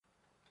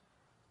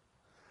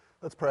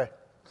Let's pray.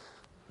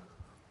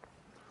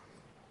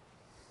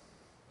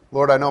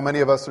 Lord, I know many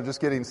of us are just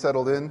getting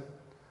settled in,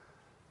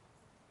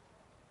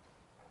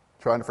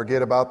 trying to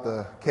forget about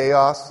the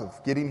chaos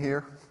of getting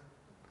here.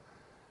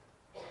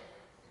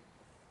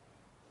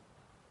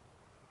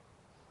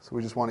 So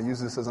we just want to use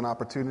this as an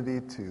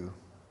opportunity to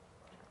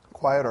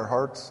quiet our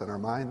hearts and our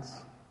minds,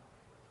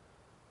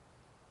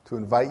 to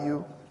invite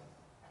you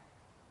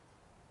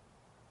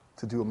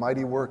to do a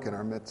mighty work in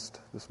our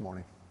midst this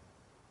morning.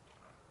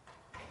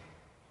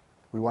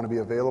 We want to be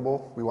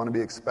available, we want to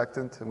be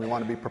expectant, and we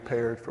want to be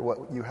prepared for what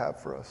you have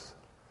for us.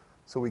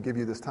 So we give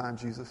you this time,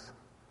 Jesus.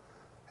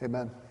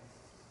 Amen.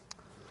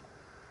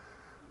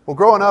 Well,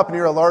 growing up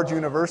near a large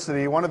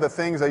university, one of the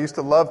things I used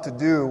to love to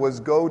do was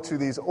go to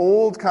these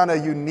old kind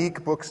of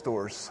unique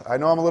bookstores. I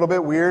know I'm a little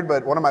bit weird,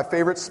 but one of my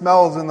favorite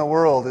smells in the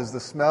world is the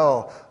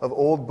smell of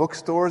old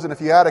bookstores. And if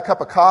you add a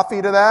cup of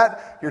coffee to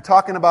that, you're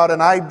talking about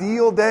an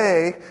ideal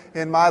day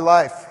in my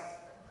life.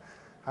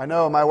 I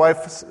know my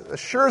wife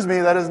assures me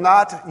that is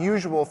not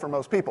usual for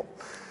most people.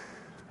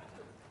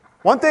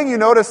 One thing you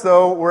notice,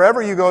 though,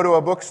 wherever you go to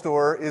a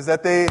bookstore, is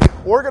that they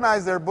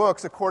organize their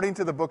books according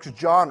to the book's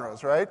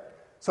genres, right?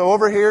 So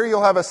over here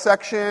you'll have a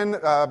section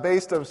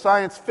based on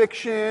science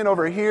fiction.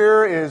 Over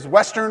here is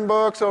Western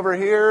books. Over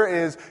here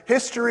is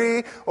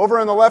history. Over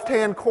in the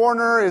left-hand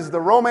corner is the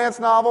romance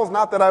novels.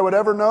 Not that I would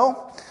ever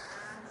know.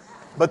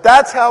 But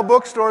that's how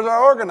bookstores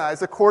are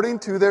organized, according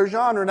to their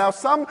genre. Now,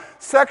 some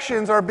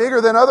sections are bigger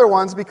than other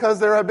ones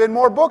because there have been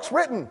more books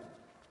written.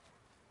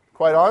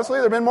 Quite honestly,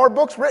 there have been more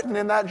books written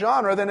in that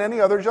genre than any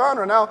other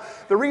genre. Now,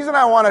 the reason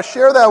I want to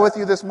share that with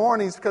you this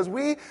morning is because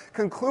we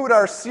conclude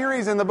our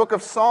series in the book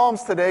of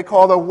Psalms today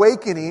called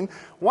Awakening.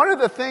 One of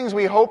the things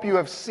we hope you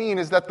have seen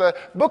is that the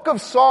book of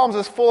Psalms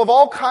is full of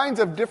all kinds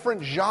of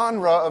different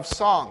genre of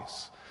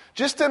songs.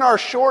 Just in our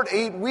short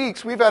 8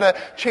 weeks, we've had a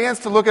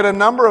chance to look at a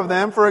number of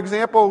them. For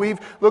example, we've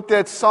looked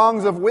at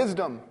songs of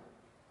wisdom,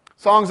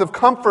 songs of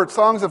comfort,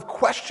 songs of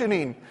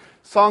questioning,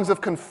 songs of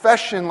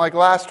confession like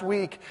last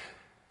week.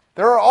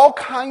 There are all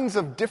kinds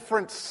of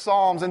different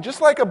psalms. And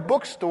just like a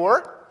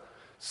bookstore,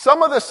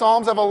 some of the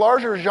psalms have a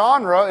larger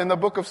genre in the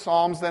book of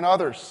Psalms than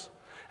others.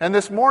 And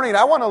this morning,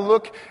 I want to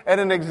look at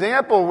an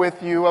example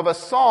with you of a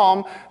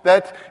psalm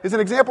that is an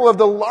example of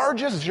the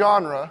largest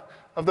genre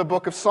of the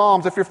book of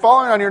Psalms. If you're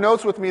following on your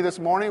notes with me this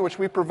morning, which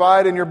we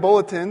provide in your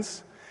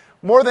bulletins,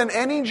 more than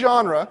any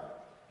genre,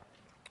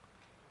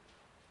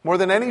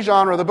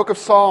 the book of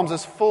Psalms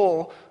is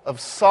full of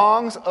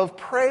songs of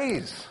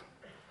praise.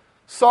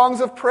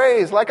 Songs of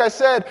praise. Like I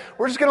said,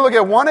 we're just going to look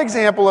at one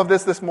example of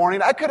this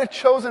morning. I could have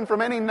chosen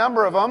from any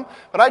number of them,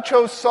 but I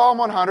chose Psalm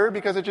 100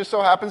 because it just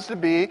so happens to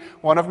be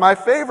one of my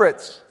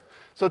favorites.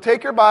 So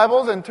take your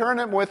Bibles and turn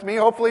them with me.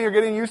 Hopefully you're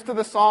getting used to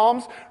the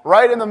Psalms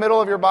right in the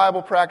middle of your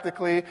Bible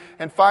practically,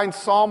 and find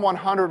Psalm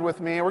 100 with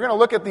me. We're going to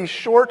look at these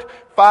short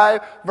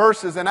 5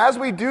 verses. And as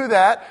we do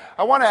that,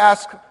 I want to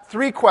ask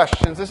 3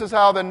 questions. This is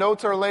how the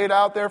notes are laid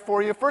out there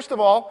for you. First of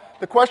all,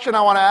 the question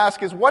I want to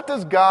ask is, what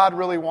does God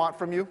really want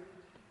from you?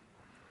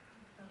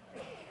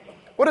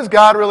 What does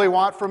God really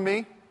want from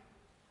me?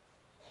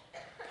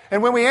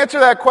 And when we answer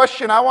that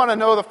question, I want to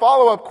know the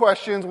follow-up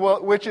questions,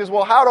 which is,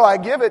 well, how do I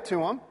give it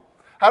to Him?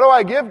 How do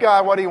I give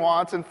God what He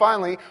wants? And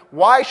finally,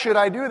 why should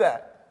I do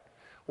that?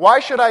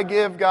 Why should I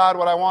give God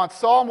what I want?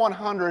 Psalm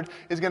 100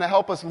 is going to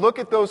help us look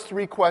at those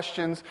 3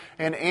 questions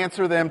and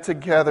answer them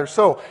together.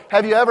 So,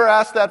 have you ever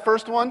asked that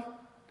first one?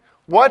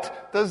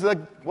 What does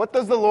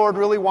the Lord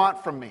really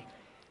want from me?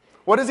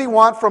 What does He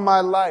want from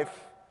my life?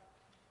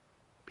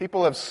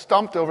 People have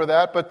stumped over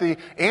that, but the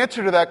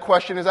answer to that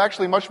question is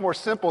actually much more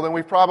simple than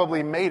we've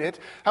probably made it.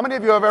 How many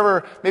of you have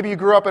ever, maybe you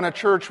grew up in a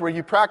church where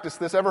you practiced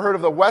this, ever heard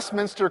of the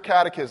Westminster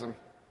Catechism?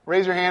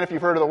 Raise your hand if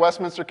you've heard of the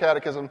Westminster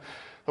Catechism.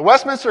 The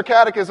Westminster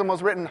Catechism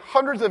was written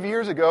hundreds of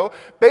years ago,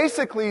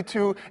 basically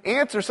to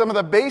answer some of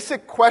the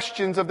basic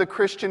questions of the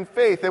Christian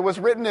faith. It was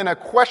written in a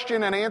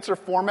question and answer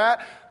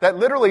format that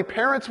literally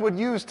parents would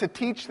use to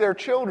teach their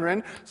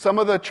children some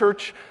of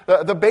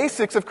the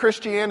basics of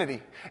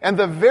Christianity. And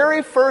the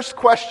very first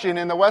question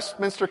in the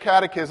Westminster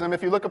Catechism,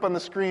 if you look up on the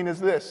screen, is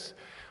this: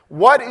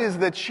 what is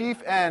the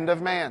chief end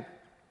of man?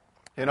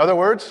 In other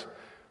words,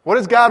 what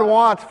does God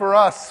want for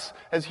us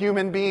as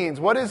human beings?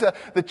 What is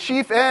the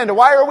chief end?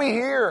 Why are we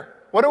here?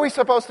 What are we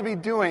supposed to be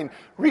doing?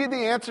 Read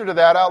the answer to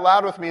that out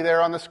loud with me there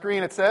on the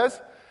screen. It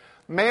says,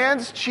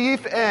 man's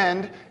chief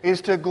end is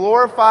to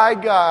glorify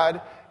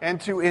God and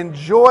to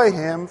enjoy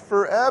Him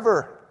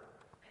forever.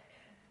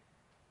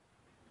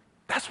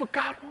 That's what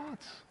God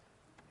wants.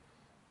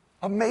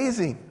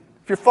 Amazing.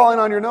 If you're following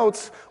on your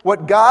notes,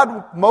 what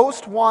God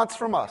most wants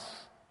from us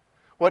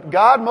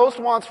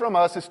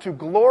is to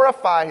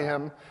glorify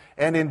Him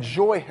and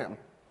enjoy Him.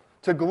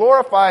 To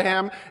glorify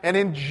Him and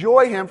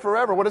enjoy Him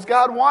forever. What does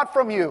God want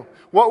from you?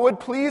 What would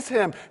please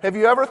Him? Have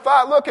you ever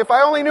thought, look, if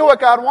I only knew what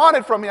God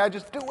wanted from me, I'd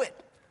just do it.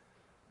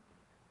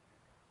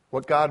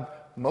 What God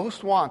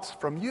most wants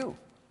from you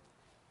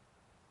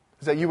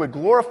is that you would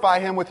glorify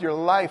Him with your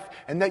life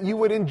and that you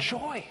would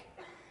enjoy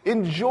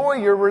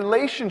your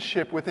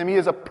relationship with Him. He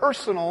is a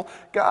personal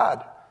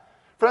God.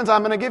 Friends,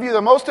 I'm going to give you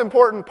the most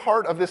important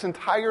part of this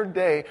entire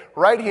day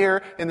right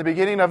here in the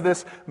beginning of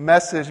this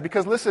message.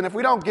 Because listen, if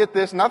we don't get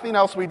this, nothing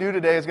else we do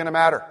today is going to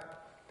matter.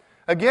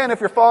 Again, if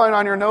you're following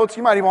on your notes,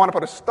 you might even want to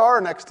put a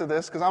star next to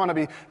this because I'm going to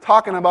be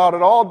talking about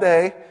it all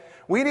day.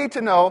 We need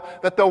to know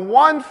that the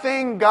one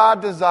thing God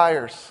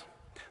desires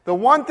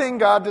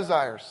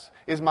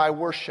is my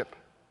worship.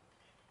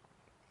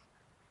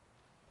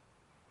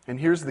 And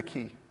here's the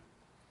key.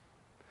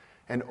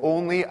 And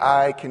only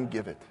I can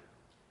give it.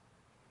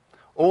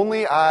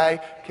 Only I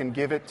can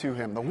give it to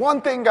Him. The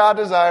one thing God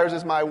desires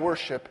is my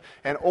worship,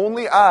 and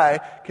only I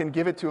can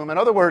give it to Him. In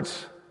other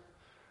words,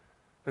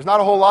 there's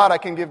not a whole lot I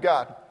can give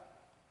God.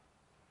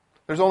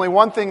 There's only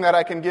one thing that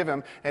I can give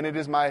Him, and it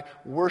is my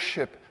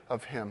worship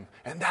of Him.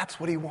 And that's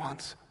what He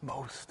wants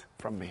most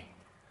from me.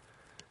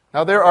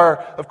 Now, there are,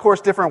 of course,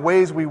 different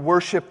ways we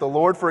worship the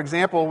Lord. For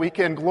example, we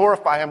can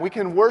glorify Him. We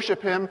can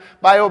worship Him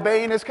by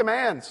obeying His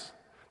commands.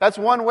 That's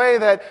one way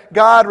that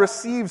God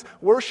receives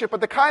worship.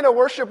 But the kind of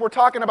worship we're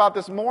talking about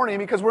this morning,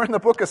 because we're in the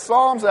book of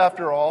Psalms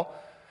after all,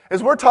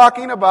 is we're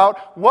talking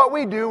about what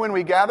we do when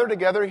we gather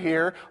together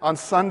here on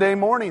Sunday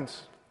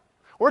mornings.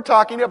 We're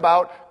talking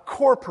about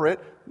corporate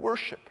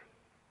worship.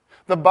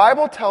 The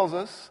Bible tells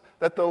us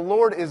that the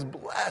Lord is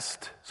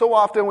blessed. So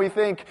often we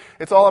think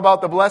it's all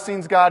about the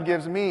blessings God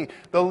gives me.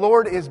 The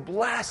Lord is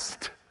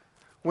blessed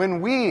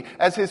when we,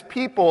 as His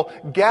people,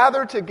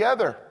 gather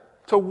together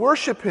to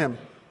worship Him.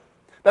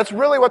 That's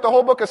really what the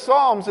whole book of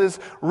Psalms is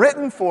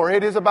written for.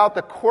 It is about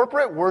the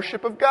corporate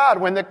worship of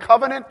God. When the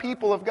covenant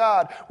people of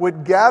God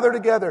would gather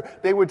together,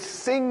 they would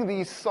sing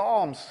these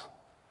psalms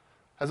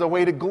as a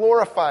way to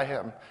glorify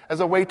Him,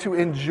 as a way to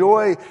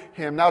enjoy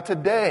Him. Now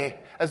today,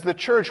 as the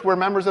church, we're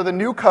members of the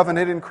new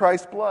covenant in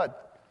Christ's blood.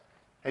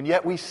 And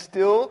yet we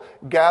still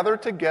gather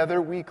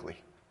together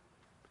weekly.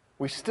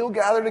 We still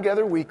gather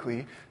together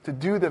weekly to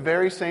do the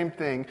very same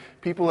thing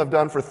people have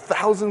done for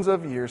thousands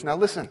of years. Now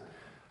listen,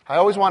 I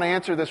always want to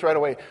answer this right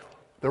away.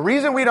 The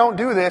reason we don't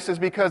do this is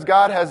because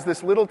God has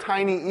this little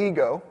tiny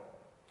ego,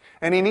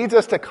 and He needs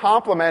us to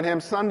compliment Him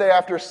Sunday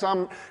after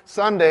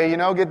Sunday,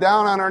 get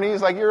down on our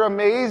knees like, "You're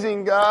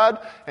amazing, God,"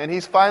 and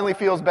He finally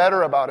feels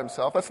better about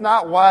Himself. That's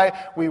not why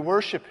we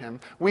worship Him.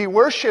 We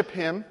worship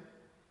Him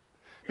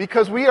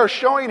because we are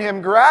showing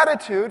Him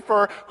gratitude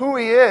for who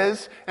He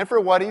is and for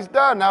what He's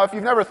done. Now, if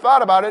you've never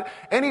thought about it,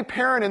 any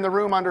parent in the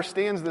room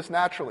understands this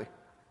naturally.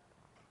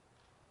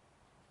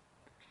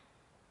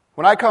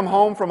 When I come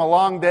home from a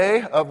long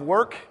day of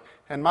work,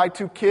 and my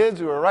two kids,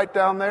 who are right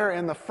down there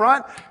in the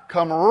front,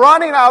 come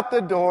running out the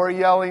door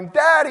yelling,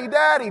 "Daddy,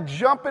 Daddy,"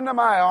 jump into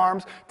my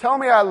arms, tell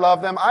me I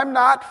love them, I'm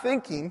not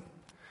thinking,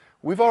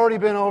 "We've already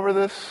been over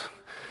this.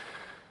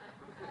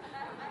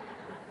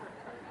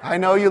 I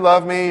know you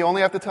love me. You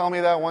only have to tell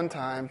me that one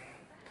time.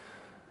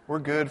 We're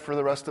good for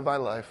the rest of my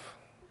life."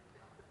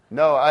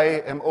 No, I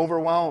am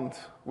overwhelmed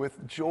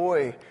with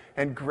joy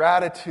and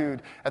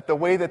gratitude at the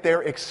way that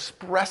they're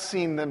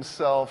expressing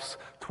themselves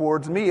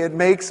towards me. It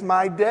makes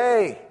my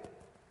day.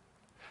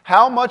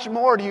 How much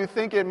more do you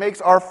think it makes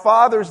our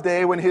Father's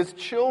Day when His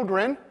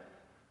children,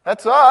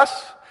 that's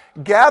us,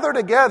 gather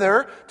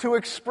together to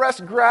express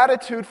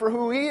gratitude for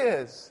who He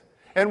is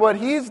and what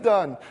He's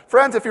done?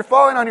 Friends, if you're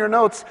following on your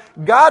notes,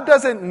 God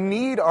doesn't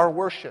need our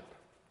worship.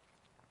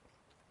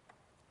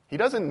 He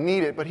doesn't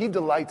need it, but He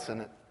delights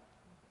in it.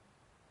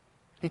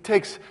 He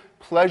takes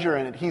pleasure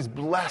in it. He's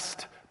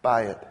blessed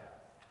by it.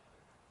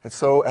 And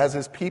so, as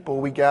His people,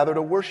 we gather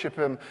to worship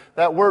Him.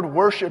 That word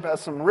worship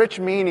has some rich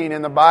meaning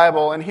in the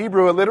Bible. In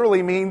Hebrew, it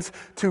literally means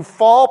to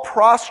fall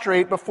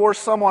prostrate before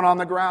someone on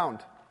the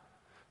ground.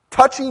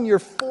 Touching your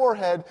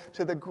forehead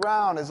to the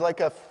ground is like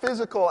a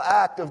physical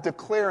act of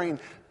declaring,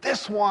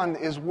 "This one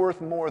is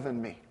worth more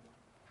than me."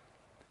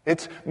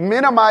 It's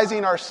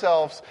minimizing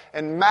ourselves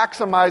and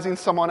maximizing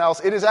someone else.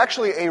 It is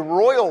actually a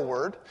royal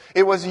word.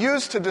 It was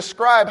used to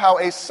describe how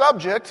a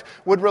subject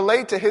would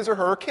relate to his or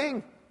her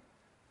king.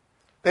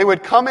 They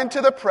would come into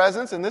the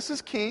presence, and this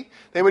is key,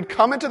 they would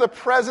come into the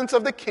presence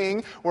of the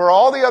king where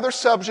all the other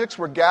subjects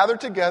were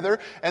gathered together,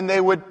 and they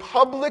would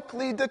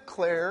publicly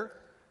declare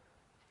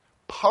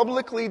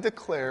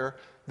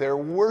their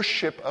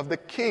worship of the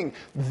king.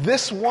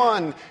 This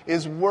one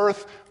is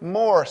worth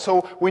more.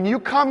 So when you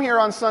come here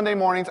on Sunday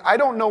mornings, I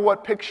don't know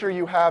what picture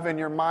you have in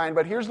your mind,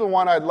 but here's the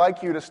one I'd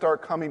like you to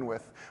start coming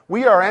with.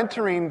 We are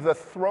entering the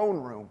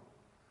throne room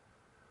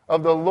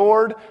of the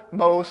Lord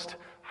Most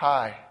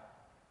High.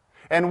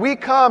 And we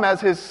come as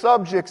His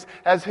subjects,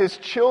 as His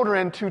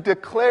children, to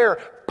declare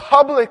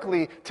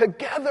publicly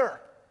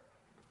together,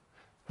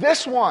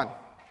 this one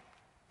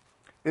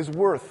is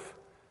worth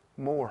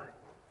more.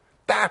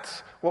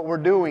 That's what we're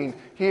doing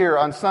here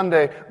on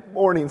Sunday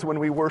mornings when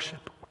we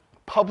worship.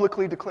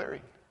 Publicly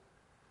declaring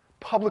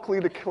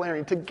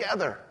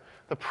together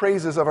the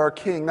praises of our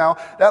King. Now,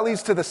 that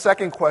leads to the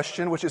second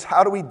question, which is,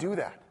 how do we do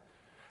that?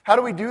 How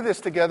do we do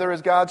this together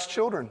as God's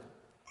children?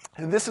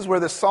 And this is where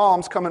the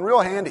Psalms come in real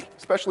handy,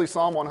 especially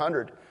Psalm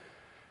 100.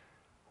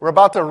 We're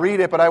about to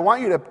read it, but I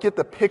want you to get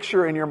the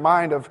picture in your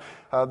mind of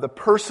the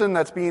person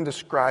that's being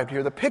described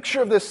here. The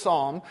picture of this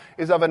psalm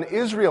is of an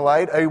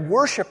Israelite, a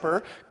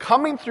worshiper,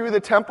 coming through the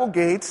temple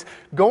gates,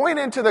 going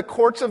into the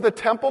courts of the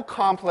temple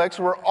complex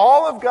where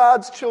all of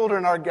God's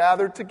children are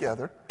gathered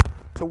together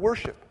to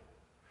worship.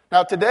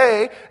 Now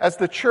today, as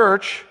the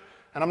church,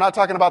 and I'm not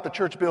talking about the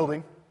church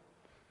building,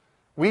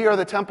 we are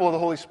the temple of the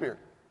Holy Spirit.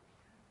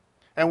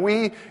 And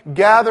we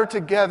gather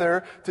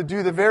together to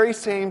do the very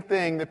same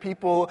thing the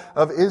people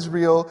of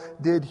Israel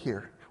did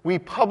here. We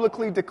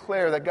publicly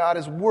declare that God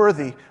is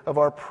worthy of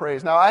our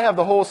praise. Now, I have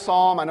the whole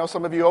psalm. I know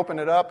some of you opened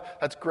it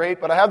up. That's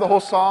great. But I have the whole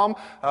psalm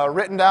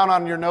written down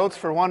on your notes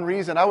for one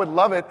reason. I would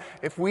love it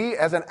if we,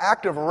 as an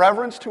act of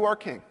reverence to our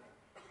King,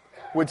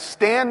 would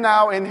stand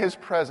now in His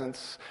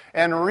presence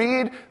and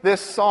read this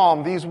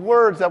psalm, these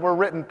words that were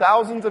written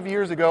thousands of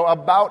years ago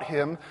about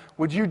Him.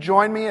 Would you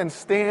join me and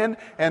stand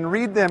and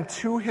read them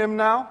to Him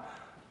now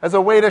as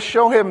a way to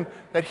show Him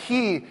that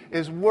He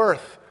is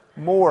worth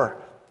more?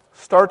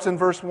 Starts in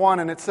verse 1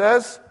 and it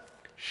says,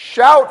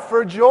 "Shout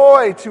for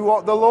joy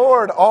to the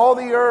Lord, all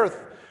the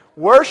earth.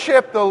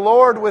 Worship the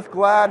Lord with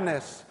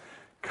gladness.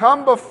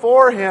 Come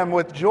before Him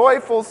with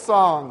joyful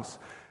songs.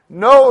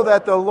 Know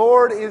that the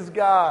Lord is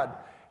God.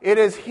 It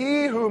is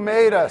He who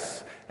made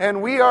us,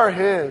 and we are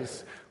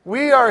His.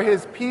 We are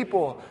His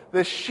people,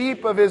 the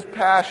sheep of His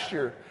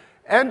pasture.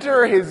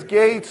 Enter His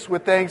gates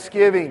with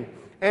thanksgiving,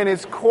 and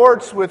His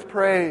courts with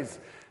praise.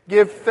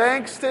 Give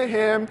thanks to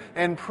Him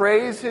and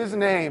praise His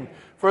name.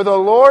 For the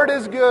Lord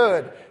is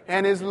good,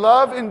 and His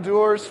love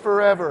endures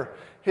forever.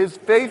 His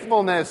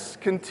faithfulness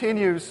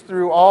continues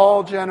through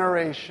all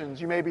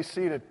generations." You may be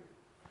seated.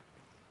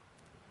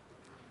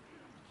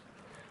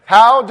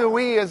 How do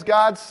we, as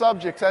God's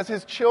subjects, as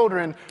His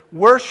children,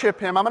 worship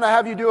Him? I'm going to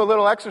have you do a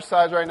little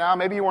exercise right now.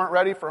 Maybe you weren't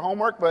ready for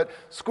homework, but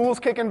school's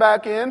kicking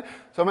back in.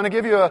 So I'm going to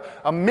give you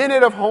a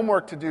minute of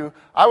homework to do.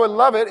 I would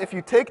love it if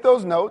you take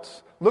those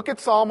notes, look at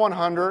Psalm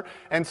 100,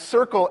 and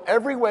circle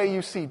every way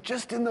you see,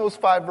 just in those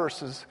 5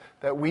 verses,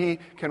 that we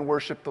can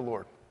worship the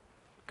Lord.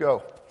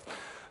 Go.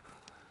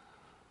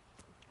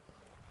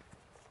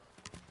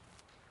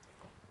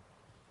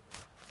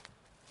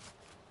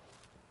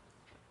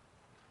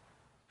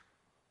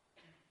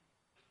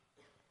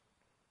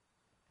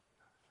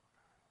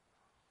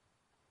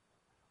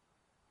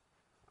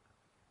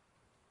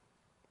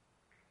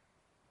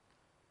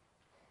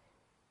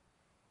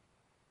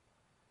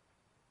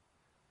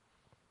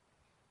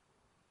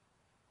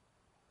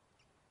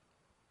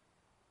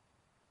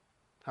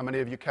 How many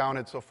of you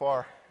counted so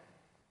far?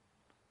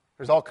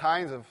 There's all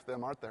kinds of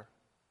them, aren't there?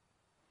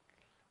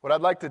 What I'd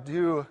like to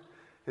do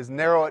is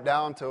narrow it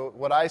down to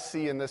what I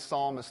see in this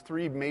psalm as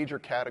 3 major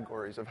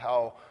categories of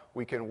how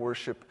we can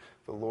worship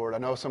the Lord. I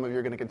know some of you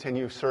are going to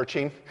continue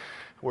searching.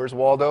 Where's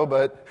Waldo?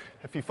 But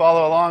if you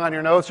follow along on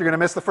your notes, you're going to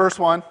miss the first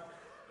one.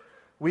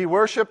 We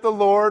worship the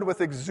Lord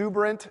with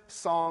exuberant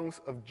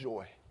songs of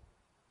joy.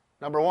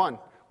 Number 1.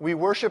 We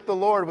worship the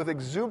Lord with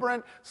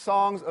exuberant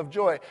songs of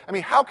joy. I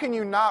mean, how can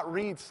you not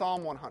read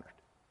Psalm 100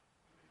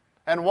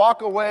 and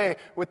walk away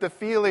with the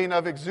feeling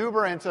of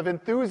exuberance, of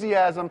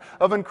enthusiasm,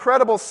 of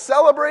incredible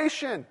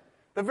celebration?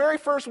 The very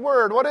first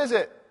word, what is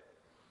it?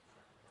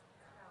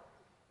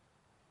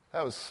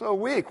 That was so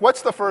weak.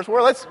 What's the first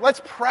word?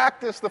 Let's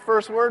practice the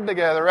first word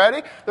together.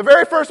 Ready? The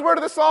very first word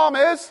of the psalm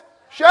is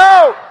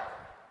shout.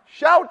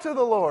 Shout to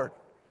the Lord.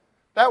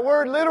 That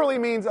word literally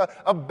means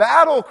a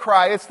battle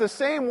cry. It's the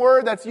same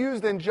word that's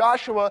used in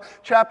Joshua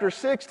chapter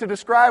 6 to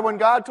describe when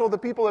God told the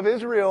people of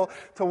Israel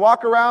to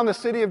walk around the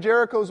city of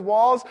Jericho's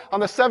walls. On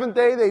the 7th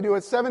day, they do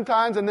it 7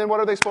 times, and then what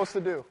are they supposed to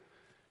do?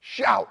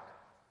 Shout.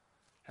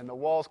 And the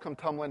walls come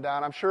tumbling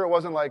down. I'm sure it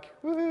wasn't like,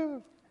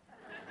 woohoo.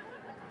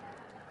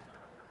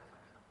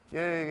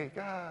 Yay,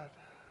 God.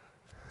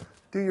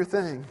 Do your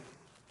thing.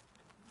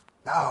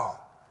 No.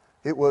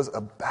 It was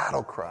a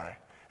battle cry.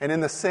 And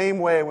in the same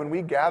way, when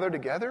we gather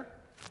together,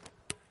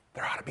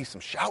 there ought to be some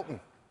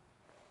shouting.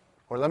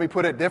 Or let me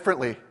put it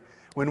differently.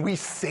 When we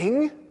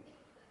sing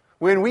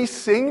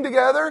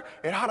together,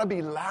 it ought to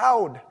be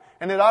loud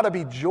and it ought to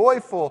be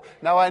joyful.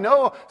 Now, I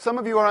know some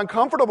of you are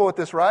uncomfortable with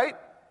this, right?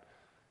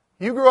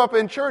 You grew up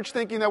in church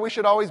thinking that we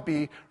should always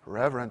be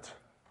reverent.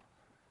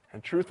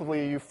 And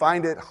truthfully, you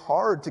find it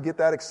hard to get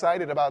that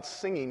excited about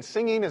singing.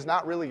 Singing is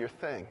not really your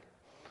thing.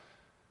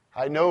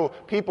 I know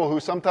people who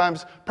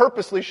sometimes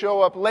purposely show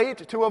up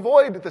late to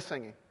avoid the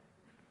singing.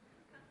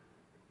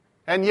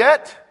 And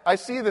yet, I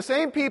see the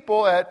same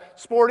people at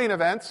sporting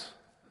events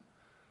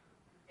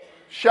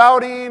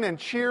shouting and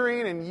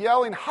cheering and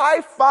yelling,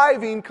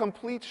 high-fiving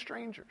complete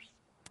strangers.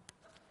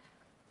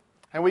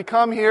 And we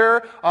come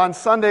here on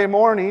Sunday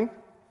morning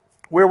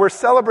where we're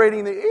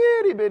celebrating the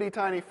itty-bitty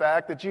tiny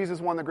fact that Jesus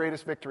won the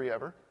greatest victory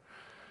ever.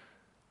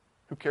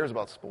 Who cares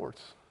about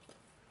sports?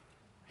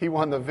 He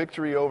won the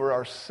victory over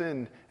our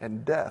sin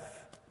and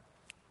death.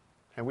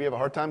 And we have a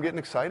hard time getting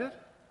excited?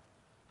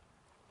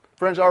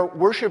 Friends, our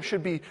worship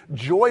should be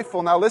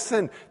joyful. Now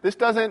listen, this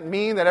doesn't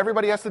mean that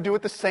everybody has to do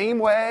it the same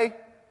way.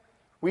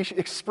 We should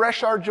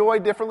express our joy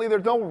differently.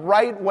 There's no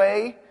right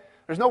way.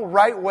 There's no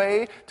right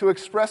way to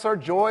express our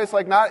joy. It's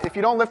like not, if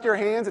you don't lift your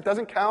hands, it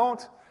doesn't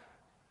count.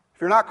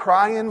 If you're not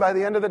crying by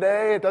the end of the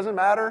day, it doesn't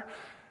matter.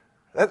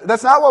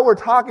 That's not what we're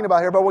talking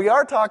about here, but we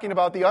are talking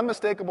about the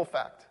unmistakable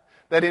fact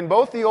that in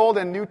both the Old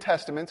and New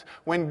Testaments,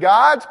 when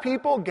God's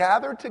people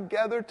gathered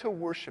together to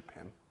worship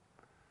Him,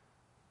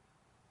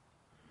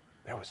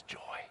 there was joy.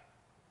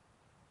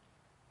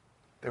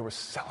 There was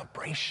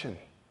celebration.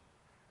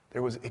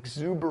 There was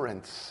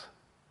exuberance.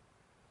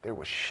 There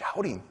was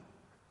shouting.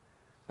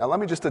 Now let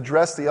me just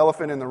address the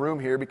elephant in the room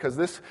here, because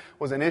this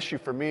was an issue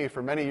for me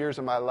for many years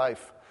of my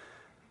life.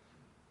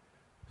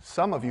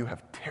 Some of you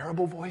have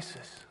terrible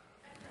voices.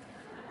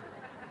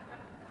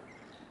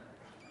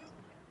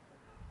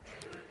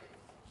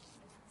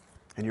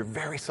 And you're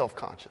very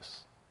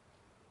self-conscious.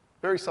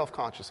 Very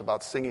self-conscious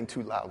about singing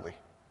too loudly.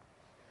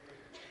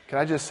 Can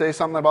I just say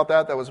something about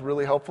that was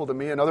really helpful to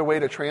me? Another way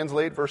to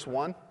translate verse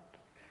 1,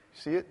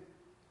 see it?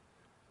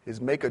 Is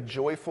make a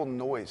joyful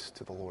noise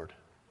to the Lord.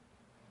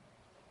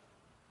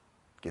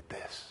 Get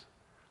this.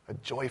 A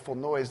joyful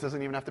noise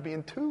doesn't even have to be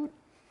in tune.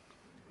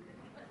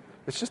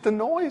 It's just a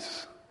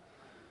noise.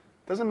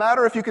 Doesn't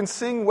matter if you can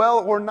sing well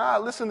or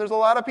not. Listen, there's a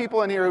lot of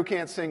people in here who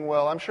can't sing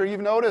well. I'm sure you've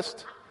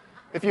noticed.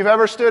 If you've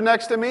ever stood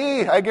next to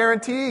me, I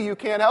guarantee you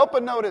can't help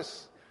but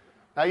notice.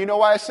 Now you know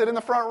why I sit in the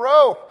front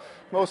row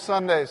most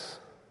Sundays.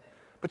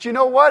 But you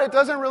know what? It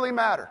doesn't really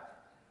matter.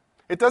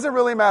 It doesn't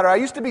really matter. I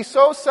used to be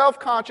so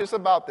self-conscious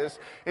about this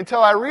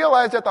until I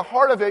realized at the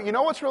heart of it, you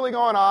know what's really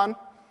going on?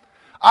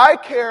 I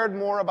cared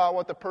more about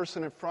what the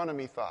person in front of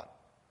me thought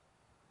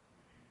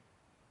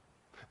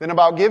than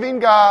about giving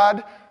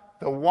God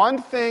the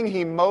one thing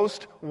He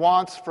most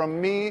wants from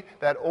me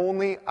that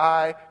only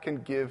I can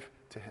give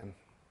to Him.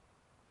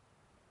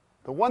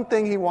 The one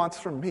thing He wants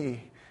from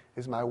me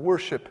is my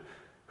worship.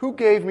 Who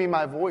gave me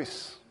my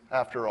voice,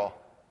 after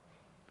all?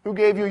 Who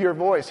gave you your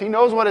voice? He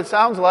knows what it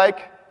sounds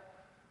like.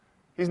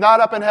 He's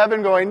not up in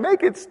heaven going,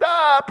 make it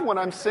stop when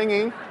I'm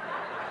singing.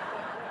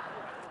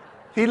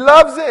 He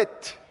loves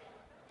it.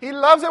 He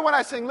loves it when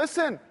I sing.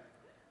 Listen.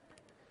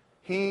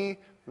 He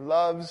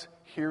loves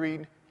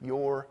hearing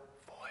your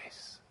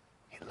voice.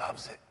 He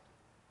loves it.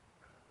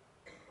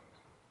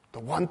 The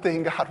one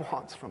thing God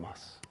wants from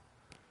us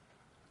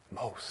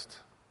most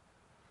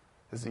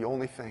is the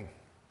only thing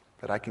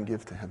that I can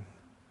give to Him.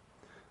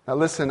 Now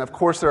listen, of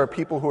course there are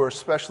people who are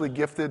especially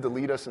gifted to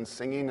lead us in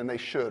singing, and they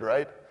should,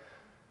 right?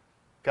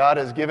 God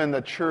has given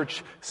the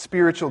church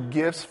spiritual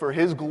gifts for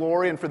His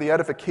glory and for the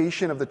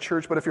edification of the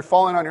church. But if you're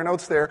following on your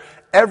notes there,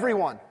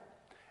 everyone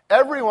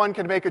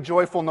can make a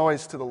joyful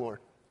noise to the Lord.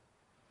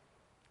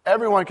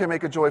 Everyone can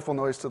make a joyful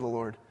noise to the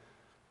Lord.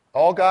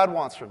 All God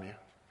wants from you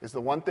is the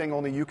one thing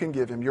only you can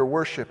give Him, your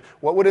worship.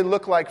 What would it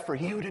look like for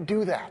you to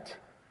do that?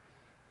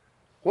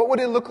 What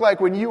would it look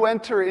like when you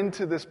enter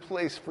into this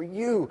place for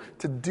you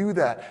to do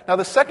that? Now,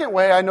 the second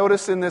way I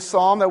notice in this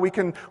psalm that we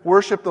can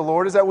worship the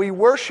Lord is that we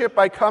worship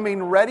by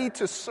coming ready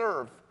to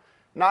serve,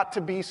 not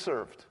to be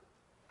served.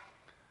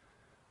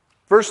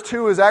 Verse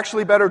 2 is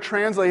actually better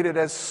translated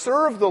as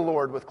serve the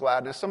Lord with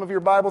gladness. Some of your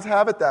Bibles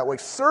have it that way.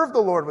 Serve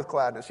the Lord with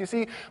gladness. You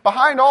see,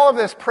 behind all of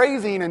this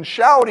praising and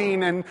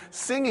shouting and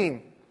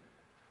singing,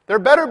 there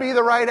better be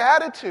the right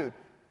attitude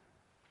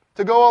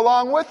to go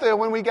along with it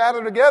when we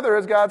gather together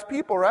as God's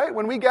people, right?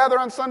 When we gather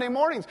on Sunday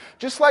mornings,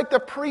 just like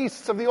the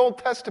priests of the Old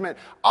Testament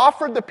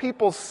offered the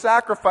people's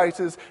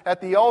sacrifices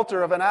at the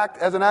altar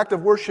as an act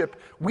of worship,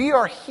 we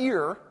are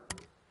here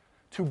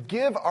to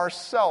give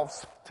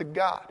ourselves to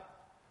God.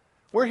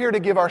 We're here to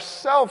give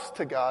ourselves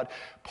to God.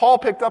 Paul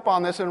picked up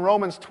on this in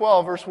Romans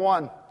 12, verse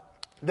 1.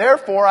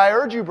 Therefore, I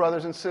urge you,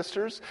 brothers and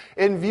sisters,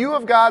 in view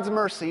of God's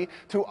mercy,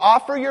 to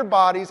offer your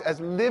bodies as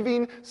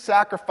living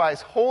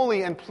sacrifice,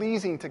 holy and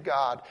pleasing to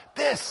God.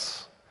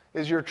 This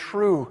is your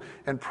true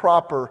and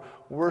proper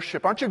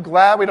worship. Aren't you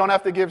glad we don't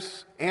have to give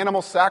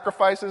animal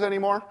sacrifices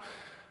anymore?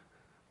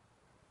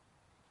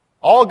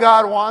 All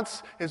God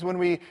wants is when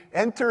we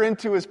enter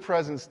into His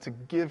presence to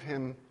give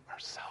Him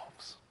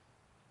ourselves.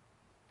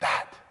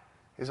 That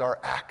is our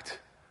act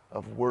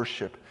of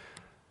worship.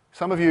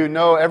 Some of you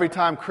know every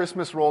time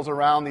Christmas rolls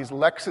around, these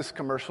Lexus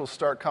commercials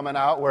start coming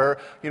out where,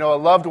 a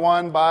loved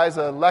one buys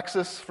a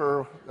Lexus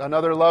for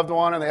another loved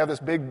one and they have this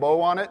big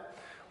bow on it.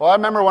 Well, I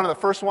remember one of the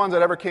first ones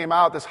that ever came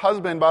out. This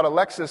husband bought a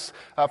Lexus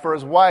for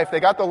his wife. They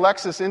got the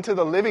Lexus into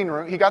the living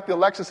room. He got the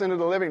Lexus into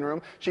the living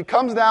room. She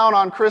comes down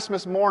on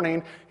Christmas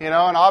morning, and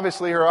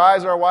obviously her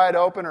eyes are wide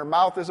open, her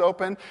mouth is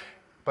open.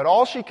 But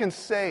all she can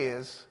say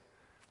is,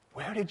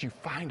 "Where did you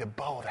find a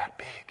bow that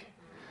big?"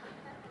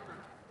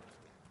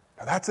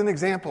 Now, that's an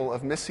example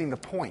of missing the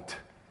point,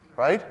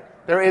 right?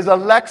 There is a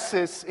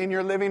Lexus in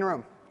your living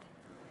room.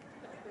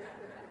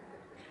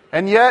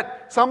 And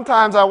yet,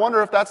 sometimes I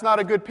wonder if that's not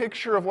a good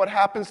picture of what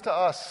happens to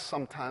us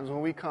sometimes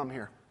when we come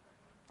here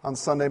on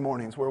Sunday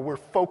mornings, where we're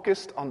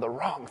focused on the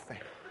wrong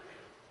thing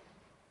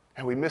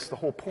and we miss the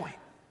whole point.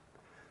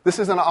 This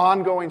is an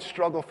ongoing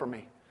struggle for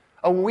me,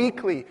 a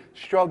weekly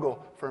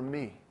struggle for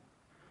me.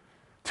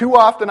 Too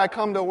often I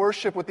come to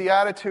worship with the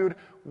attitude,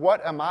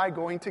 what am I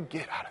going to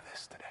get out of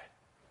this today?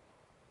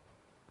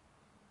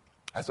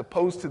 as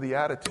opposed to the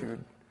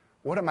attitude,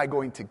 what am I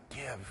going to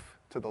give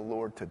to the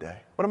Lord today?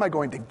 What am I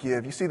going to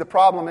give? You see, the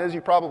problem is,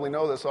 you probably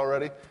know this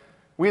already,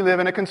 we live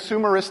in a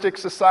consumeristic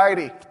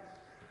society,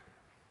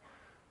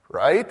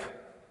 right?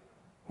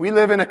 We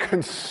live in a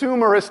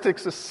consumeristic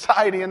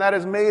society, and that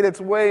has made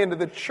its way into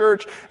the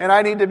church, and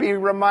I need to be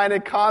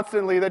reminded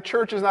constantly that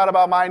church is not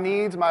about my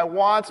needs, my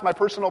wants, my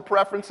personal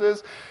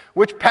preferences,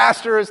 which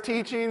pastor is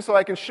teaching so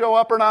I can show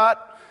up or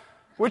not,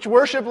 which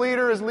worship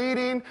leader is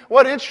leading,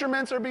 what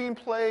instruments are being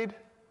played.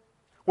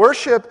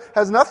 Worship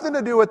has nothing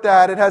to do with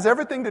that. It has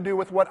everything to do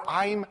with what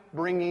I'm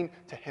bringing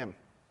to Him.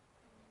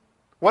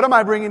 What am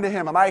I bringing to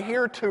Him? Am I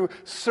here to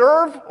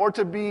serve or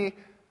to be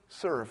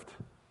served?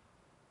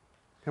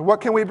 And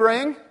what can we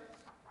bring?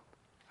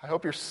 I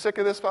hope you're sick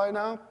of this by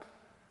now.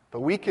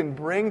 But we can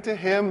bring to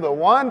Him the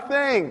one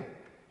thing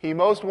He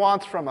most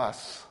wants from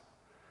us,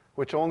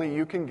 which only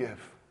you can give.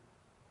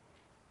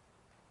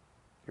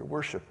 Your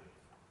worship.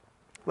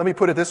 Let me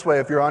put it this way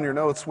if you're on your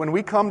notes. When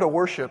we come to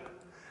worship,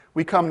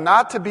 we come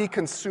not to be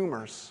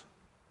consumers,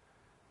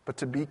 but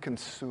to be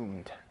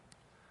consumed.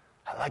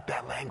 I like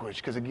that language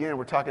because, again,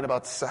 we're talking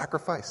about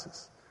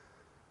sacrifices.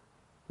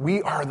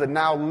 We are the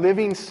now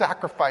living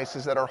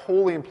sacrifices that are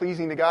holy and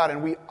pleasing to God,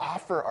 and we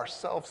offer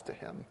ourselves to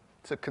Him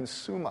to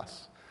consume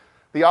us.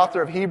 The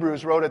author of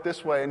Hebrews wrote it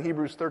this way in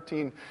Hebrews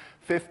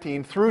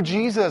 13:15. Through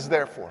Jesus,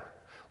 therefore,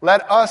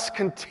 let us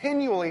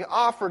continually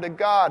offer to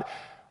God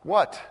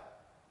what?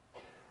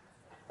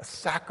 A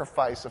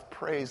sacrifice of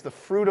praise, the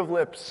fruit of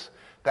lips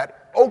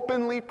that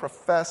openly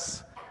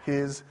profess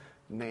His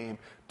name.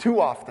 Too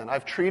often,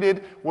 I've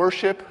treated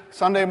worship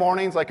Sunday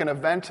mornings like an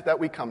event that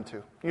we come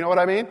to. You know what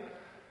I mean?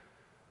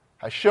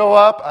 I show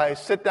up, I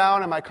sit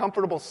down in my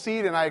comfortable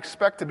seat, and I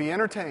expect to be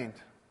entertained.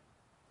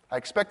 I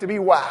expect to be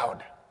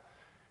wowed.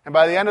 And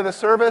by the end of the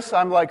service,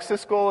 I'm like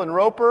Siskel and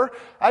Roper.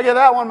 I give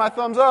that one my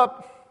thumbs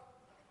up.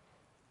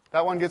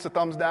 That one gets a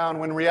thumbs down,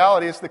 when in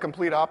reality it's the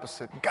complete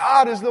opposite.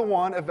 God is the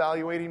one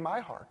evaluating my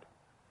heart.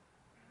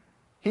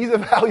 He's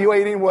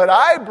evaluating what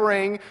I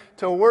bring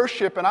to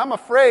worship, and I'm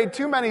afraid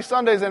too many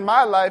Sundays in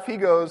my life, He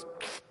goes,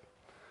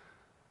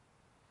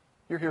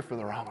 you're here for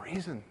the wrong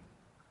reason.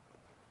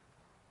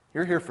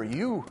 You're here for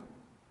you,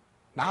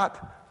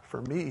 not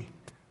for me.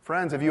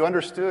 Friends, have you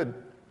understood?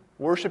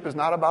 Worship is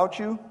not about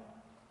you.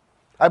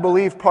 I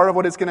believe part of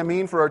what it's going to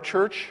mean for our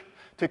church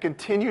to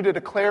continue to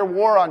declare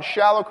war on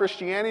shallow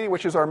Christianity,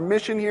 which is our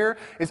mission here,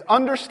 is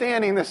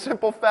understanding the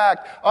simple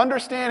fact,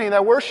 understanding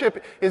that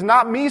worship is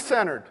not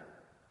me-centered.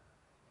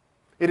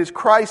 It is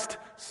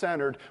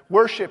Christ-centered.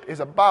 Worship is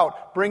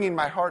about bringing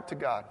my heart to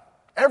God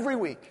every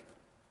week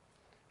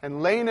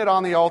and laying it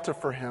on the altar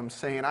for Him,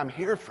 saying, I'm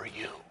here for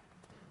you,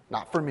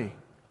 not for me.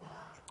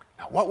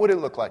 Now, what would it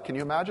look like? Can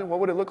you imagine? What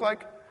would it look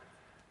like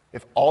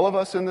if all of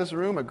us in this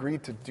room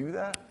agreed to do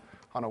that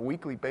on a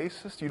weekly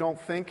basis? You don't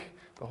think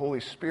the Holy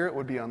Spirit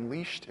would be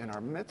unleashed in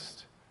our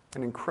midst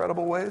in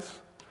incredible ways?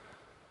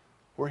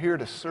 We're here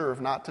to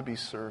serve, not to be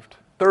served.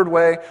 Third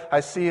way I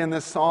see in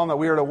this psalm that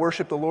we are to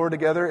worship the Lord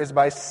together is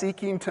by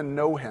seeking to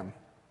know Him.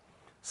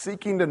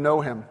 Seeking to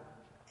know Him.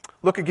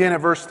 Look again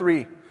at verse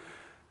 3.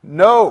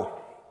 Know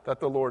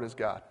that the Lord is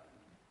God.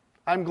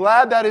 I'm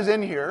glad that is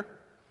in here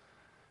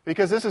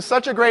because this is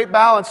such a great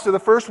balance to the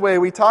first way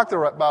we talked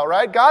about,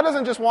 right? God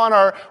doesn't just want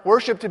our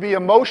worship to be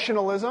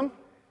emotionalism.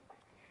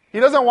 He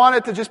doesn't want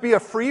it to just be a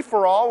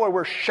free-for-all where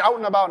we're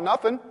shouting about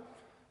nothing.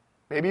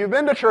 Maybe you've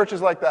been to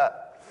churches like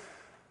that.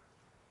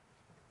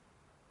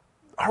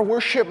 Our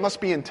worship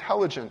must be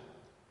intelligent.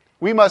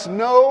 We must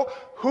know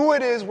who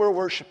it is we're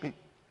worshiping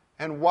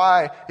and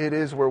why it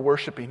is we're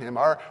worshiping Him.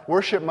 Our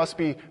worship must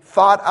be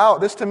thought out.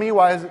 This, to me,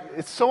 why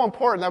it's so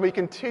important that we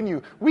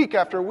continue week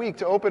after week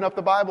to open up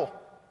the Bible.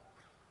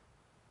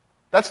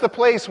 That's the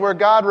place where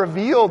God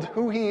revealed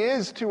who He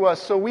is to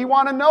us, so we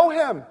want to know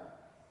Him.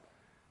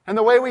 And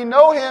the way we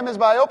know Him is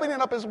by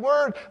opening up His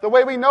Word. The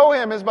way we know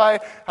Him is by,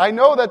 I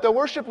know that the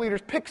worship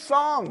leaders pick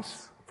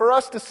songs for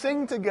us to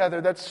sing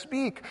together that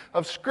speak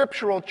of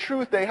scriptural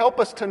truth. They help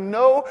us to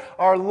know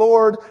our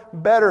Lord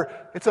better.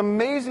 It's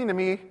amazing to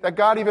me that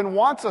God even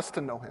wants us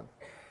to know Him.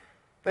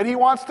 That He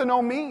wants to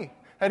know me.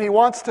 That He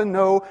wants to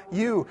know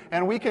you.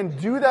 And we can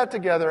do that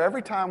together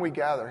every time we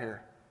gather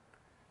here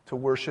to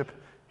worship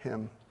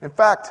Him. In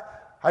fact,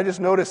 I just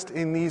noticed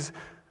in these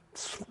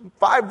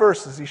 5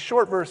 verses, these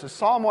short verses,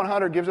 Psalm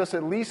 100 gives us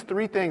at least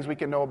 3 things we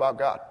can know about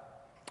God.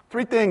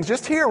 3 things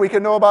just here we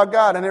can know about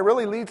God, and it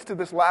really leads to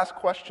this last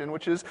question,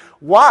 which is,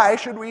 why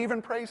should we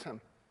even praise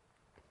Him?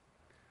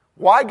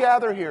 Why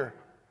gather here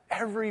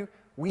every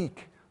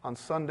week on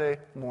Sunday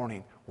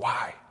morning?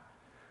 Why?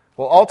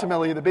 Well,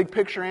 ultimately, the big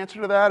picture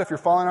answer to that, if you're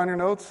following on your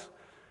notes,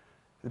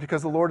 is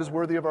because the Lord is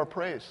worthy of our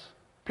praise.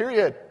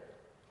 Period.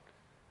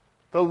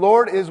 The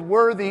Lord is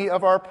worthy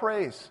of our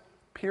praise.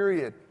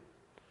 Period.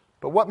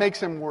 But what makes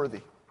Him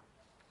worthy?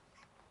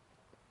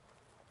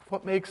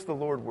 What makes the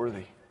Lord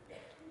worthy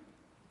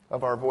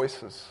of our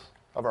voices,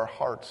 of our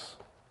hearts?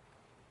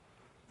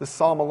 This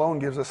psalm alone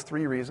gives us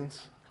 3 reasons.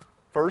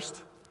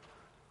 First,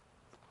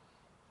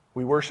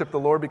 we worship the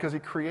Lord because He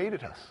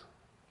created us.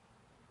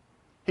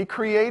 He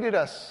created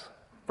us.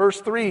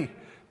 Verse 3,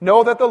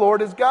 know that the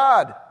Lord is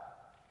God.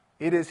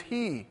 It is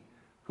He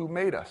who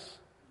made us.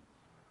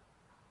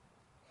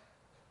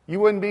 You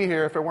wouldn't be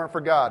here if it weren't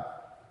for God.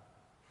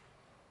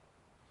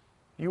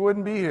 You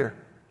wouldn't be here.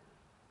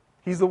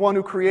 He's the one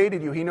who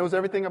created you. He knows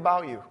everything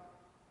about you.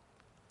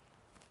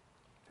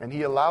 And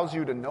He allows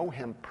you to know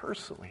Him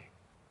personally.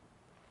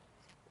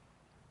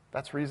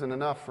 That's reason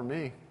enough for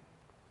me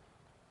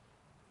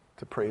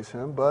to praise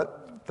Him,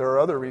 but there are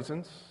other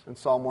reasons in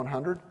Psalm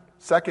 100.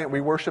 Second,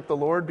 we worship the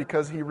Lord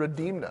because He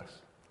redeemed us.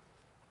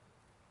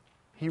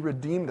 He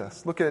redeemed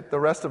us. Look at the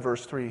rest of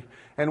verse 3.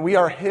 And we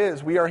are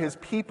His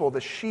people,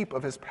 the sheep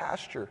of His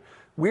pasture.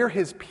 We're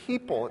His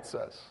people, it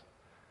says.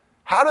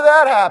 How did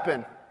that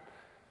happen?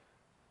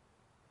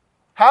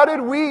 How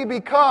did we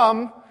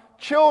become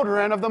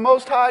children of the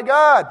Most High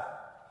God?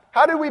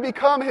 How did we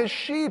become His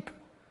sheep?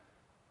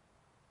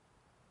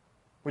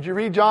 Would you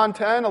read John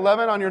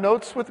 10:11 on your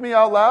notes with me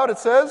out loud? It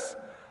says,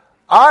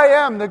 I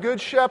am the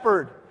good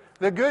shepherd.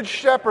 The good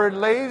shepherd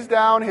lays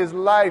down his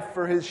life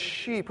for his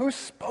sheep. Who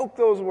spoke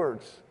those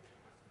words?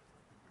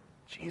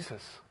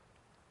 Jesus.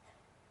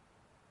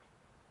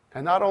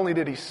 And not only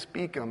did He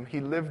speak them, He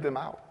lived them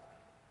out.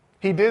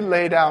 He did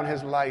lay down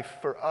His life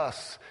for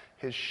us,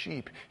 His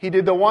sheep. He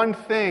did the one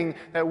thing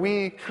that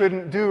we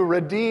couldn't do.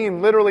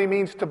 Redeem literally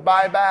means to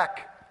buy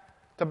back,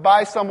 to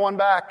buy someone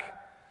back.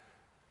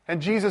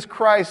 And Jesus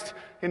Christ,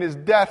 in His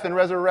death and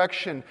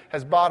resurrection,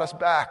 has bought us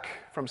back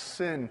from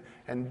sin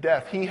and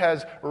death. He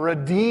has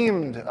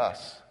redeemed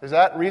us. Is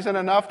that reason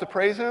enough to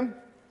praise Him?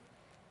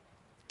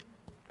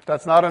 If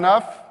that's not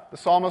enough, the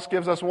psalmist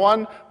gives us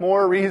one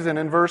more reason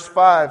in verse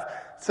 5.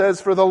 It says,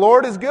 for the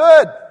Lord is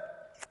good,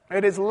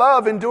 and His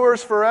love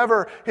endures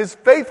forever. His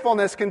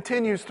faithfulness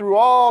continues through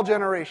all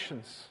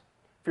generations.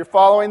 If you're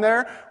following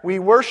there, we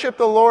worship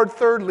the Lord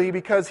thirdly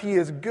because He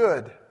is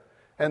good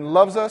and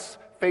loves us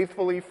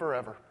faithfully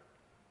forever.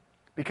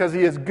 Because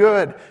He is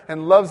good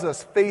and loves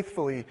us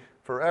faithfully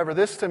forever.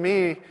 This, to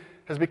me,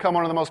 has become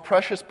one of the most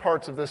precious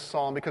parts of this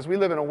psalm because we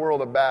live in a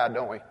world of bad,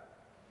 don't we?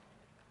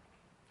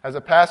 As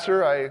a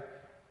pastor, I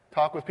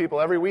talk with people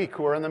every week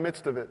who are in the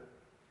midst of it.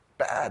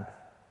 Bad.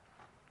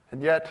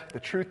 And yet, the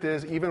truth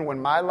is, even when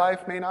my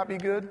life may not be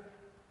good,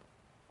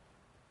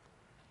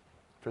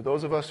 for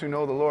those of us who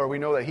know the Lord, we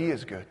know that He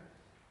is good.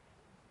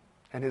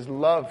 And His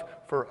love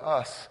for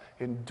us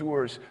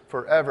endures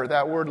forever.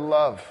 That word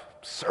love,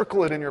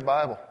 circle it in your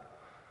Bible.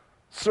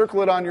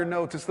 Circle it on your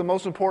notes. It's the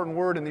most important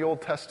word in the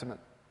Old Testament.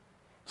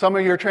 Some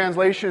of your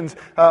translations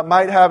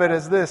might have it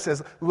as this,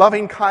 as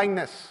loving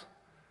kindness.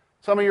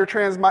 Some of your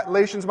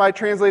translations might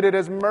translate it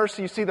as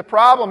mercy. You see, the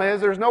problem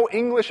is there's no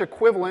English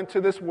equivalent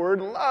to this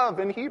word love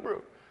in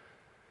Hebrew.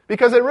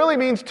 Because it really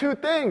means two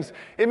things.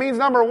 It means,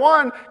 number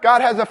one, God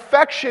has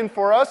affection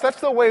for us.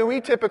 That's the way we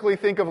typically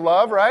think of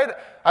love, right?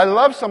 I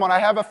love someone. I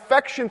have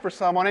affection for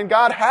someone. And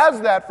God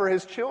has that for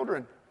His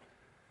children.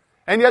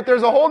 And yet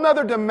there's a whole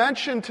other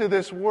dimension to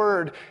this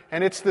word,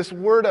 and it's this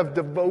word of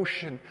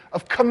devotion,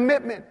 of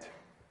commitment.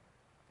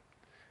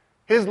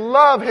 His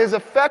love, His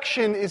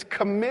affection is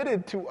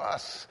committed to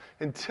us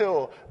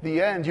until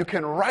the end. You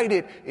can write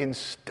it in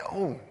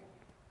stone.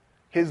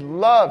 His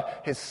love,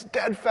 His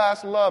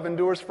steadfast love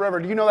endures forever.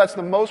 Do you know that's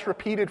the most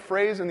repeated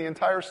phrase in the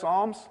entire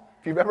Psalms?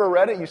 If you've ever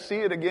read it, you see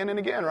it again and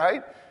again,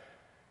 right?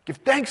 Give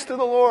thanks to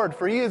the Lord,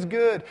 for He is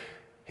good.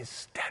 His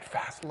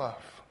steadfast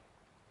love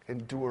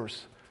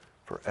endures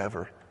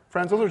forever.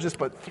 Friends, those are just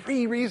but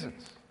 3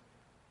 reasons.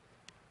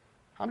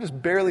 I'm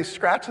just barely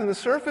scratching the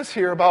surface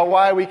here about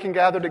why we can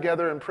gather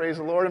together and praise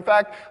the Lord. In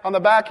fact, on the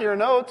back of your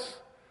notes,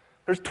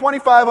 there's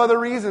 25 other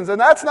reasons, and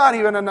that's not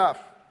even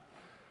enough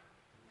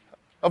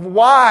of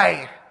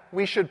why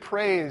we should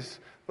praise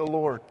the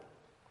Lord.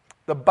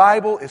 The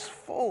Bible is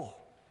full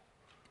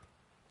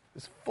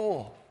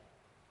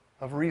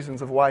of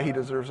reasons of why He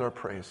deserves our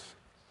praise.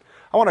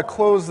 I want to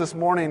close this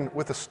morning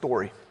with a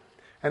story.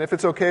 And if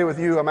it's okay with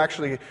you, I'm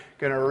actually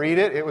going to read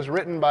it.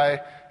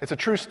 It's a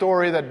true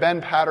story that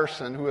Ben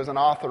Patterson, who is an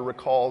author,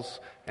 recalls,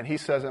 and he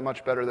says it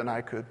much better than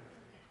I could.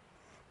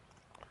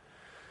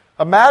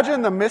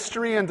 Imagine the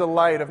mystery and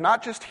delight of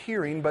not just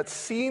hearing, but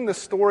seeing the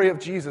story of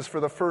Jesus for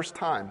the first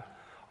time,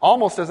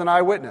 almost as an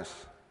eyewitness.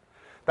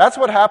 That's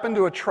what happened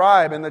to a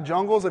tribe in the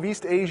jungles of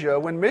East Asia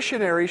when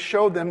missionaries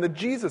showed them the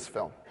Jesus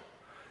film.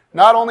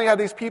 Not only had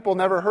these people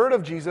never heard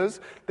of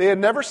Jesus, they had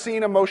never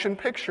seen a motion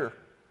picture.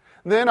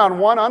 Then on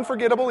one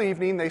unforgettable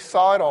evening, they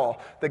saw it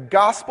all. The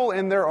gospel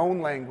in their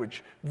own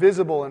language,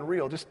 visible and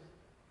real. Just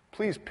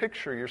please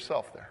picture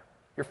yourself there.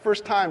 Your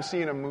first time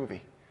seeing a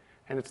movie,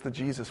 and it's the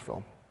Jesus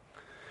film.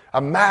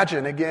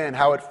 Imagine again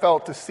how it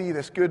felt to see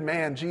this good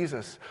man,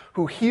 Jesus,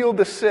 who healed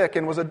the sick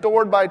and was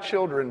adored by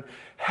children,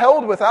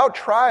 held without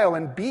trial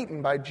and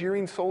beaten by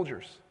jeering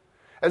soldiers.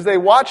 As they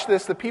watched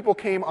this, the people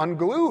came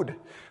unglued.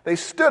 They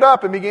stood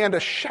up and began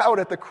to shout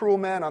at the cruel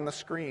men on the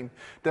screen,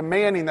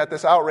 demanding that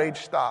this outrage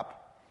stop.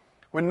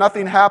 When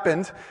nothing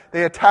happened,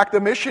 they attacked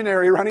the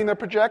missionary running the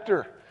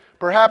projector.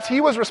 Perhaps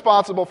he was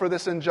responsible for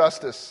this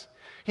injustice.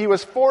 He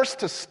was forced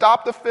to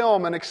stop the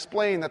film and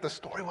explain that the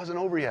story wasn't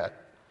over yet.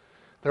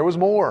 There was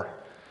more.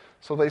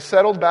 So they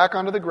settled back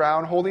onto the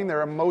ground, holding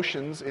their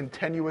emotions in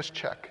tenuous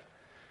check.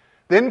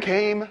 Then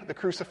came the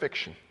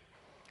crucifixion.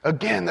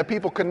 Again, the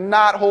people could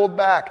not hold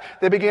back.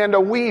 They began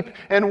to weep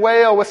and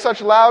wail with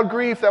such loud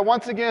grief that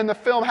once again the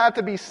film had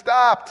to be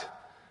stopped.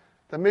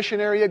 The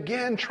missionary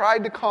again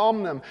tried to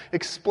calm them,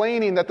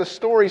 explaining that the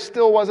story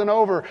still wasn't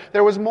over.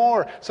 There was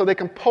more. So they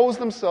composed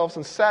themselves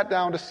and sat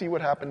down to see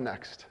what happened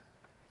next.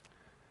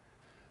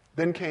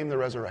 Then came the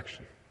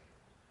resurrection.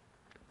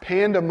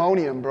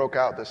 Pandemonium broke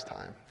out this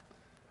time,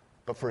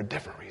 but for a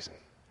different reason.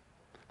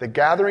 The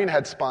gathering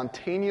had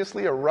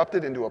spontaneously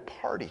erupted into a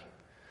party.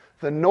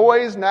 The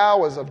noise now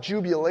was of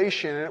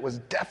jubilation, and it was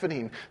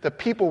deafening. The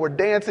people were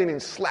dancing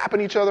and slapping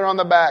each other on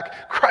the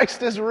back.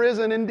 Christ is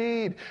risen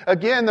indeed.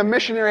 Again, the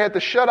missionary had to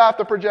shut off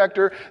the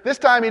projector. This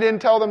time he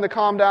didn't tell them to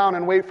calm down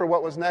and wait for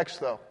what was next,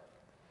 though.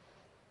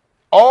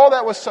 All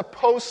that was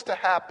supposed to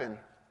happen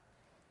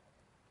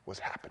was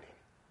happening.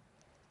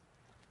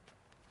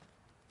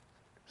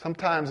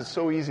 Sometimes it's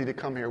so easy to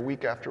come here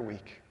week after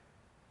week,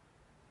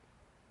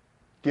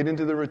 get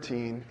into the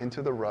routine,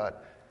 into the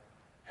rut,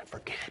 and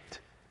forget.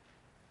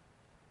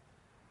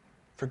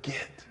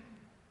 Forget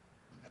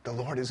that the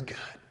Lord is good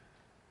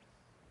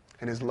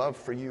and His love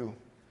for you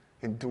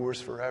endures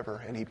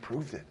forever, and He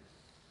proved it.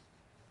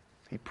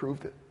 He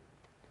proved it.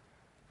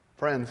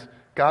 Friends,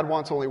 God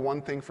wants only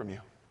one thing from you.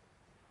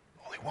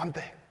 Only one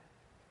thing.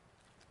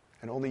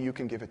 And only you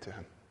can give it to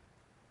Him.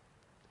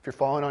 If you're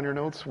following on your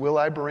notes, will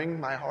I bring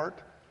my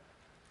heart?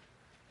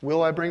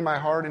 Will I bring my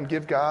heart and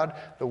give God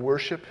the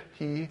worship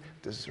He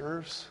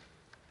deserves?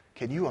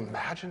 Can you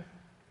imagine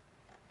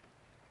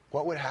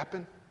what would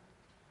happen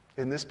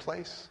in this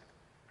place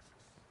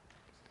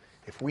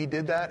if we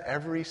did that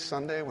every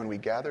Sunday when we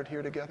gathered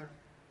here together?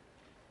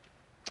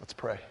 Let's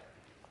pray.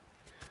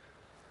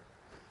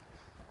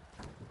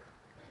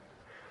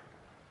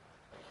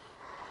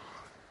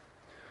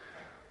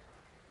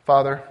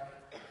 Father,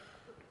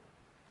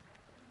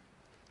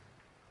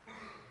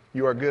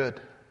 you are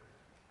good,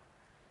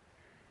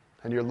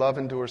 and your love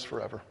endures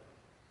forever.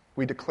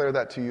 We declare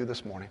that to you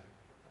this morning.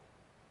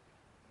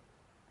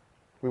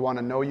 We want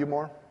to know you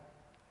more.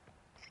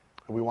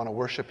 We want to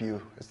worship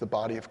you as the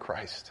body of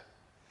Christ.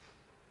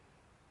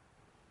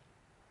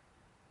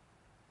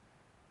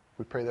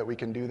 We pray that we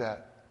can do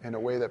that in a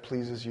way that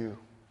pleases you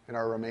in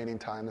our remaining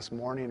time this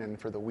morning and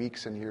for the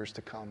weeks and years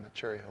to come at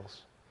Cherry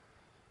Hills.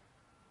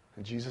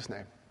 In Jesus'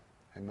 name,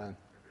 amen.